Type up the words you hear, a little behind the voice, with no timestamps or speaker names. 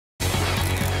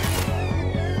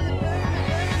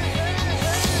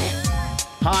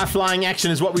high-flying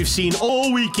action is what we've seen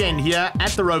all weekend here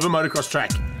at the Rover Motocross track.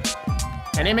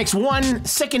 And MX1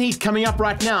 second heat coming up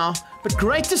right now, but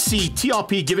great to see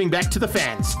TRP giving back to the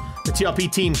fans. The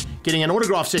TRP team getting an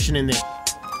autograph session in there.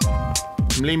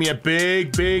 Leaving a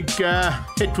big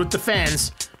hit with the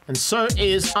fans, and so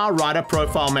is our rider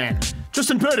profile man,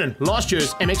 Tristan Purdon, last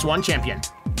year's MX1 champion.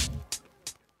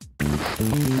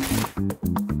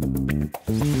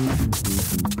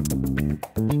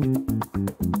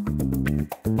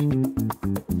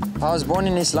 I was born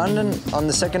in East London on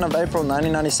the 2nd of April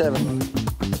 1997.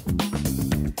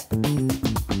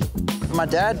 My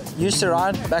dad used to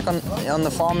ride back on the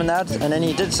farm and that, and then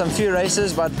he did some few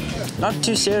races, but not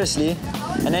too seriously.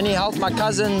 And then he helped my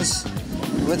cousins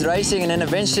with racing, and then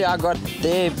eventually I got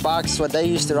their bikes, what they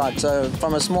used to ride. So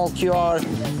from a small QR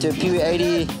to a Pee-wee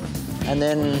 80, and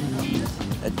then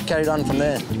it carried on from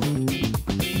there.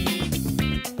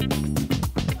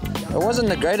 It wasn't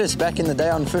the greatest back in the day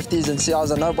on 50s and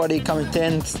CRs, and nobody coming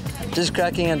 10th, just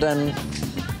cracking it. And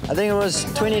I think it was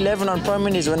 2011 on Pro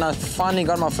Minis when I finally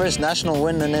got my first national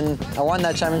win, and then I won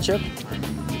that championship.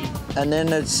 And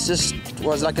then it's just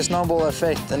was like a snowball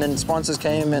effect, and then sponsors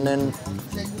came, and then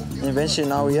eventually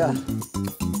now we're here.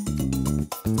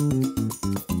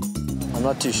 I'm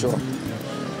not too sure.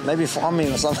 Maybe farming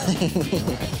or something.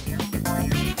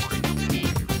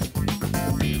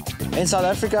 In South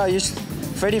Africa,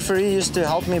 Freddie Fourie used to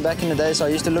help me back in the day, so I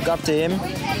used to look up to him.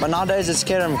 But nowadays it's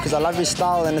Kerem, because I love his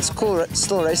style, and it's cool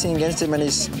still racing against him, and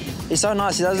he's so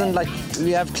nice. He doesn't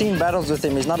we have clean battles with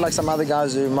him. He's not like some other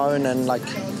guys who moan, and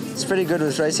it's pretty good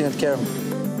with racing with Kerem.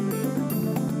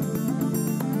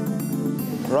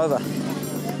 Rover.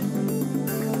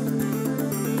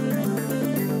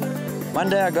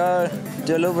 Monday I go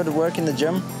do a little bit of work in the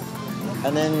gym,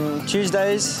 and then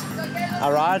Tuesdays I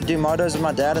ride, do motos with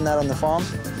my dad and that on the farm.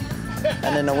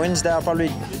 And then a Wednesday I'll probably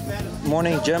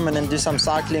morning gym and then do some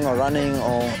cycling or running,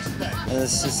 and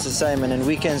it's the same. And then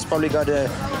weekends probably go to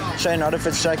Shane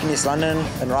Rutherford's track in East London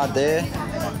and ride there,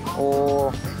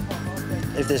 or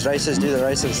if there's races, do the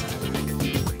races.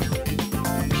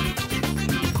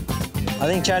 I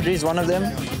think Chad Reed's one of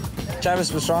them, Travis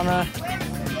Pastrana,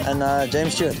 and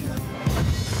James Stewart.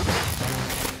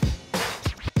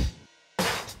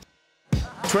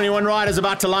 21 riders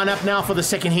about to line up now for the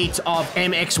second heat of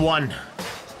MX1.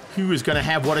 Who is going to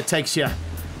have what it takes here?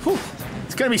 Whew,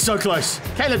 it's going to be so close.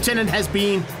 Caleb Tennant has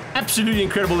been absolutely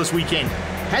incredible this weekend.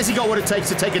 Has he got what it takes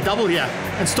to take a double here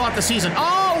and start the season?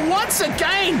 Oh, once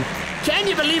again! Can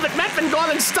you believe it? Matt Van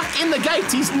Garland's stuck in the gate.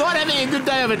 He's not having a good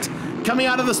day of it coming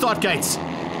out of the start gates.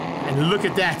 And look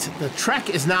at that. The track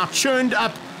is now churned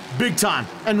up big time.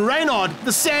 And Reynard,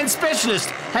 the sand specialist,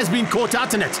 has been caught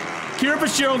out in it. Kieran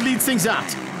Fitzgerald leads things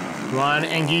out. Ryan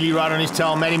Angeli right on his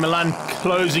tail. Matty Milan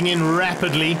closing in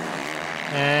rapidly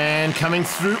and coming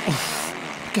through. Oh,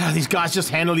 God, these guys just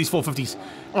handle these 450s.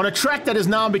 On a track that has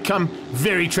now become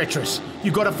very treacherous.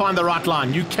 You've got to find the right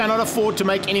line. You cannot afford to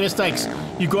make any mistakes.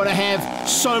 You've got to have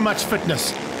so much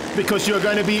fitness because you're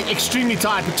going to be extremely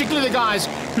tired, particularly the guys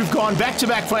who've gone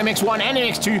back-to-back for MX1 and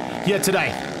MX2 here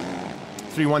today.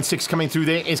 316 coming through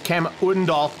there is Cam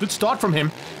Odendahl. Good start from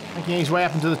him. Making his way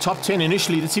up into the top 10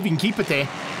 initially. Let's see if he can keep it there.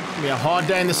 It'll be a hard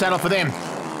day in the saddle for them.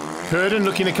 Purdon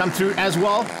looking to come through as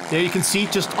well. There you can see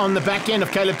just on the back end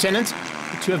of Caleb Tennant.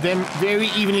 The two of them very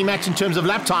evenly matched in terms of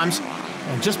lap times.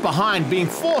 And just behind, being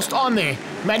forced on there,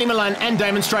 Matty Milan and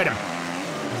Damon Stratham.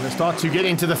 As they start to get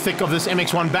into the thick of this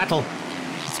MX1 battle,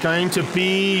 it's going to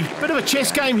be a bit of a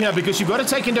chess game here because you've got to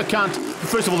take into account,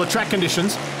 first of all, the track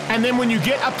conditions. And then when you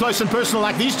get up close and personal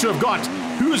like these two have got,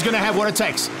 who's going to have what it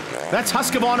takes? That's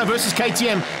Husqvarna versus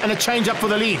KTM, and a change up for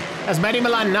the lead as Matty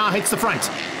Milan now hits the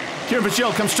front. Kieran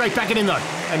Fitzgerald comes straight back it in though,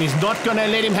 and he's not going to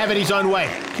let him have it his own way.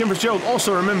 Kieran Fitzgerald,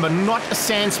 also remember, not a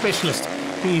sand specialist.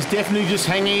 He's definitely just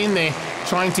hanging in there,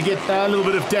 trying to get a little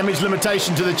bit of damage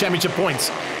limitation to the championship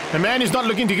points. The man who's not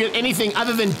looking to get anything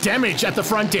other than damage at the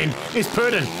front end is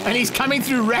Purdon, and he's coming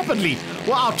through rapidly.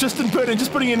 Wow, Tristan Purdon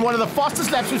just putting in one of the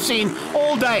fastest laps we've seen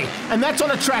all day, and that's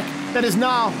on a track that is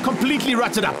now completely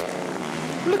rutted up.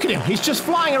 Look at him, he's just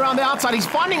flying around the outside. He's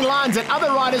finding lines that other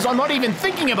riders are not even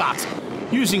thinking about.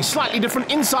 Using slightly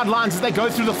different inside lines as they go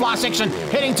through the fly section,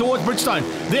 heading towards Bridgestone.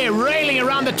 They're railing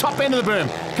around the top end of the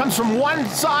berm. Comes from one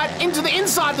side into the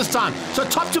inside this time. So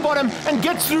top to bottom and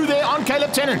gets through there on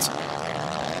Caleb Tennant.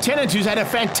 Tennant, who's had a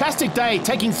fantastic day,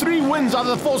 taking 3 wins out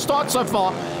of the 4 starts so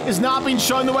far, is now being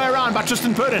shown the way around by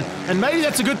Tristan Purdon. And maybe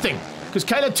that's a good thing, because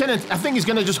Caleb Tennant, I think, is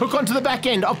going to just hook onto the back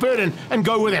end of Purdon and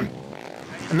go with him.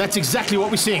 And that's exactly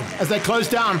what we're seeing as they close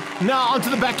down now onto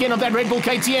the back end of that Red Bull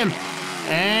KTM.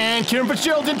 And Kieran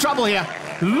Fitzgerald's in trouble here.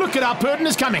 Look at how Purdon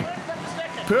is coming.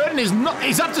 Purden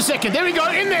is up to second. There we go,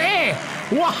 in the air.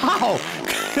 Wow,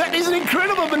 that is an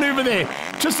incredible maneuver there.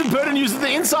 Tristan Purden uses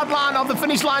the inside line of the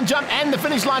finish line jump and the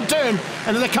finish line turn,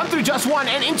 and as they come through just one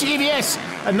and into EVS,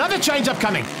 another change up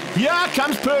coming. Here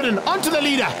comes Purden onto the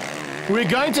leader. We're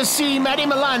going to see Matty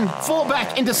Milan fall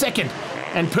back into second,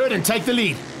 and Purden take the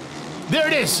lead. There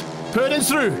it is, Purden's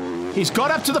through. He's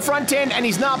got up to the front end and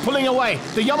he's now pulling away.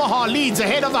 The Yamaha leads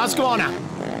ahead of the Husqvarna.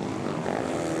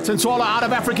 Tinswala out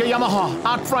of Africa, Yamaha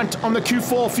out front on the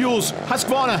Q4 Fuels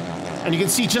Husqvarna. And you can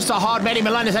see just how hard Matty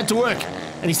Milan has had to work.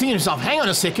 And he's thinking to himself, hang on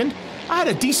a second, I had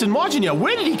a decent margin here.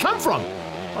 Where did he come from?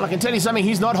 Well, I can tell you something,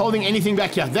 he's not holding anything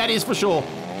back here. That is for sure.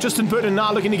 Tristan Purden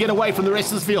now looking to get away from the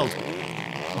rest of the field.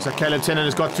 So Caleb Tennant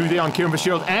has got through there on Kieran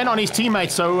Fitzgerald and on his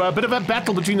teammates. So a bit of a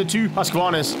battle between the two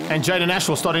Husqvarnas. And Jaden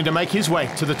Ashwell starting to make his way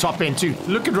to the top end too.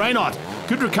 Look at Reynard.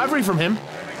 Good recovery from him.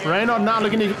 Reynard now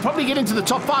looking to probably get into the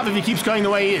top 5 if he keeps going the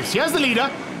way he is. Here's the leader.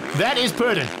 That is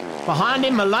Purden. Behind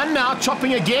him, Milan now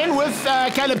chopping again with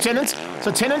Caleb Tennant.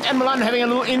 So Tennant and Milan having a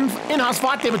little in-house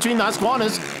fight there between the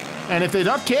Husqvarnas. And if they're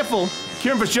not careful,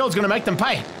 Kieran Fitzgerald's going to make them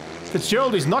pay.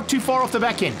 Fitzgerald is not too far off the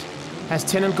back end. Has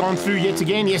Tennant gone through yet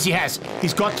again? Yes, he has.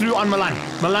 He's got through on Milan.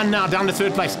 Milan now down to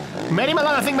third place. Matty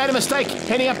Milan, I think, made a mistake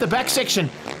heading up the back section.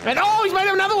 And oh, he's made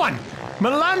another one.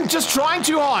 Milan just trying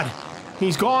too hard.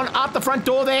 He's gone out the front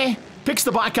door there, picks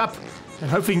the bike up, and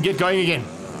hopefully he can get going again.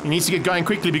 He needs to get going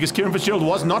quickly because Kieran Fitzgerald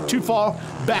was not too far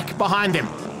back behind them.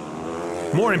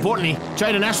 More importantly,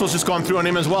 Jaden Ashwell's just gone through on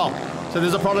him as well. So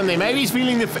there's a problem there. Maybe he's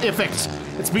feeling the effects.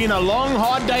 It's been a long,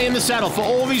 hard day in the saddle for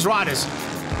all these riders.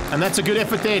 And that's a good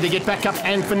effort there to get back up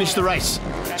and finish the race.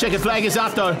 Checkered flag is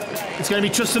out though. It's going to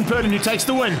be Tristan Purden who takes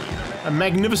the win. A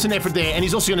magnificent effort there, and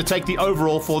he's also going to take the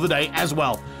overall for the day as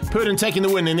well. Purden taking the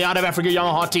win in the Out of Africa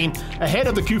Yamaha team, ahead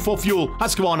of the Q4 Fuel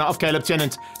Husqvarna of Caleb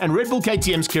Tennant and Red Bull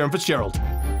KTM's Kieran Fitzgerald.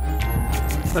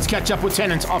 Let's catch up with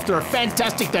Tennant after a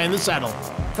fantastic day in the saddle.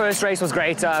 First race was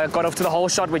great. Got off to the whole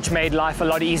shot, which made life a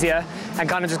lot easier, and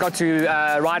kind of just got to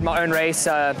ride my own race.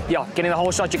 Yeah, getting the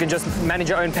whole shot, you can just manage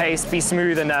your own pace, be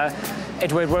smooth, and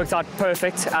it worked out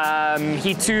perfect.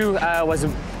 Heat 2 was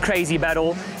a crazy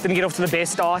battle. Didn't get off to the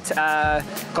best start.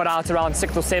 Got out around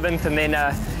 6th or 7th, and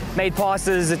then made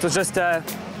passes. It was just a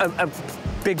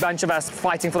big bunch of us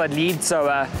fighting for that lead.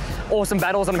 So awesome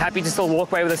battles, and I'm happy to still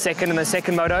walk away with a second in the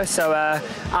second moto. So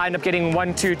I ended up getting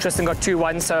 1-2. Tristan got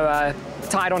 2-1. So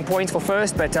tied on points for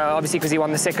first, but obviously because he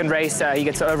won the second race, he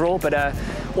gets the overall. But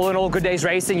all in all, good day's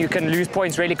racing. You can lose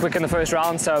points really quick in the first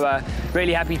round. So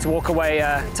really happy to walk away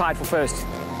tied for first.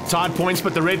 Tied points,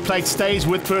 but the red plate stays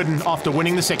with Purden after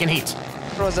winning the second heat.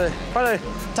 It was quite a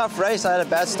tough race. I had a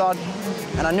bad start,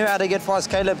 and I knew how to get past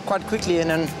Caleb quite quickly. And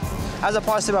then as I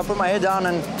passed him, I put my head down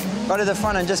and got to the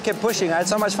front and just kept pushing. I had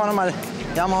so much fun on my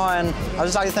Yamaha, and I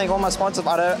just like to thank all my sponsors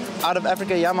out of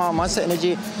Africa, Yamaha, Monster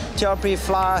Energy, TRP,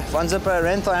 Fly, One Zipper,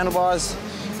 Rental Handlebars,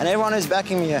 and everyone who's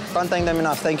backing me. Can't thank them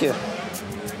enough. Thank you.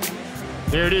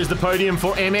 There it is, the podium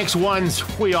for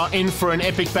MX1s. We are in for an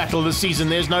epic battle this season,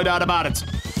 there's no doubt about it.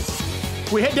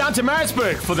 We head down to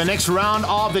Maritzburg for the next round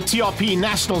of the TRP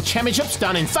National Championships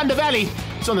down in Thunder Valley.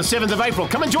 It's on the 7th of April.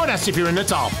 Come and join us if you're in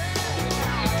Natal.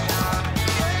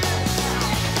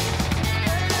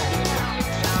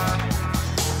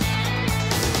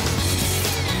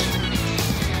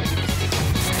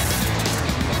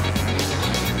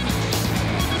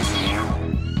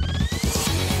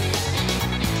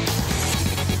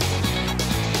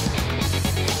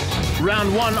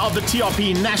 Round 1 of the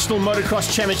TRP National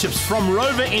Motocross Championships from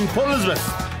Rover in Port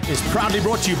Elizabeth is proudly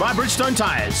brought to you by Bridgestone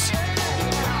Tyres,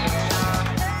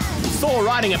 Thor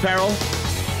Riding Apparel,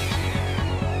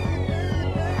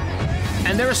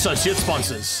 and their associate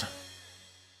sponsors.